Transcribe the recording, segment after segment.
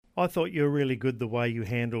I thought you were really good the way you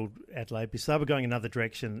handled Adelaide because they were going another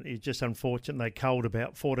direction. It's just unfortunate they culled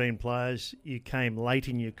about 14 players. You came late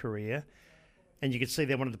in your career, and you could see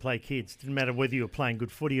they wanted to play kids. Didn't matter whether you were playing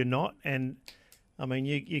good footy or not. And I mean,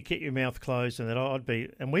 you kept your mouth closed, and that I'd be.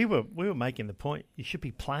 And we were making the point. You should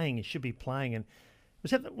be playing. You should be playing. And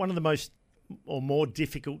was that one of the most or more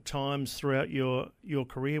difficult times throughout your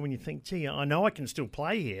career when you think, gee, I know I can still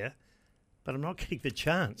play here, but I'm not getting the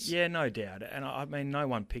chance? Yeah, no doubt. And I mean, no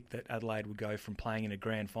one picked that Adelaide would go from playing in a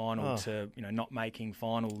grand final to not making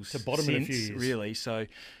finals to bottom in a few years, really. So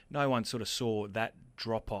no one sort of saw that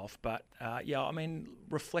drop off. But yeah, I mean,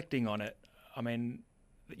 reflecting on it, I mean,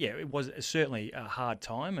 yeah, it was certainly a hard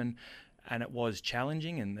time, and it was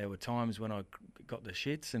challenging, and there were times when I got the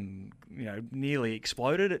shits and nearly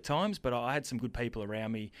exploded at times, but I had some good people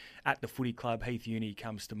around me at the footy club. Heath Uni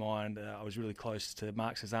comes to mind. I was really close to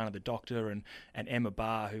Mark Cezanne, the doctor, and Emma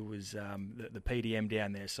Barr, who was the PDM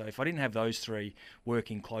down there. So if I didn't have those three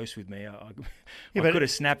working close with me, I could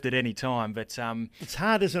have snapped at any time. But it's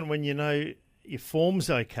hard, isn't it, when you know your form's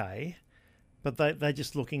okay, but they're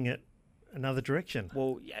just looking at another direction.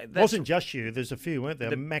 Well, yeah, it wasn't just you. There's a few, weren't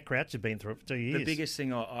there? Matt Crouch had been through it for 2 years. The biggest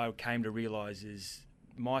thing I came to realise is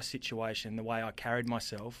my situation, the way I carried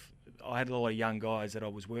myself. I had a lot of young guys that I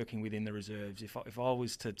was working with in the reserves. If I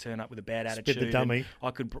was to turn up with a bad attitude, the dummy,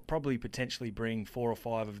 I could probably potentially bring 4 or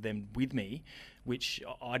 5 of them with me, which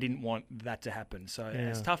I didn't want that to happen. So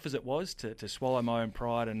as tough as it was to swallow my own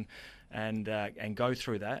pride and go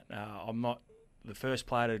through that, I'm not the first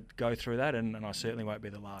player to go through that, and I certainly won't be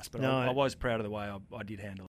the last. But I was proud of the way I did handle it.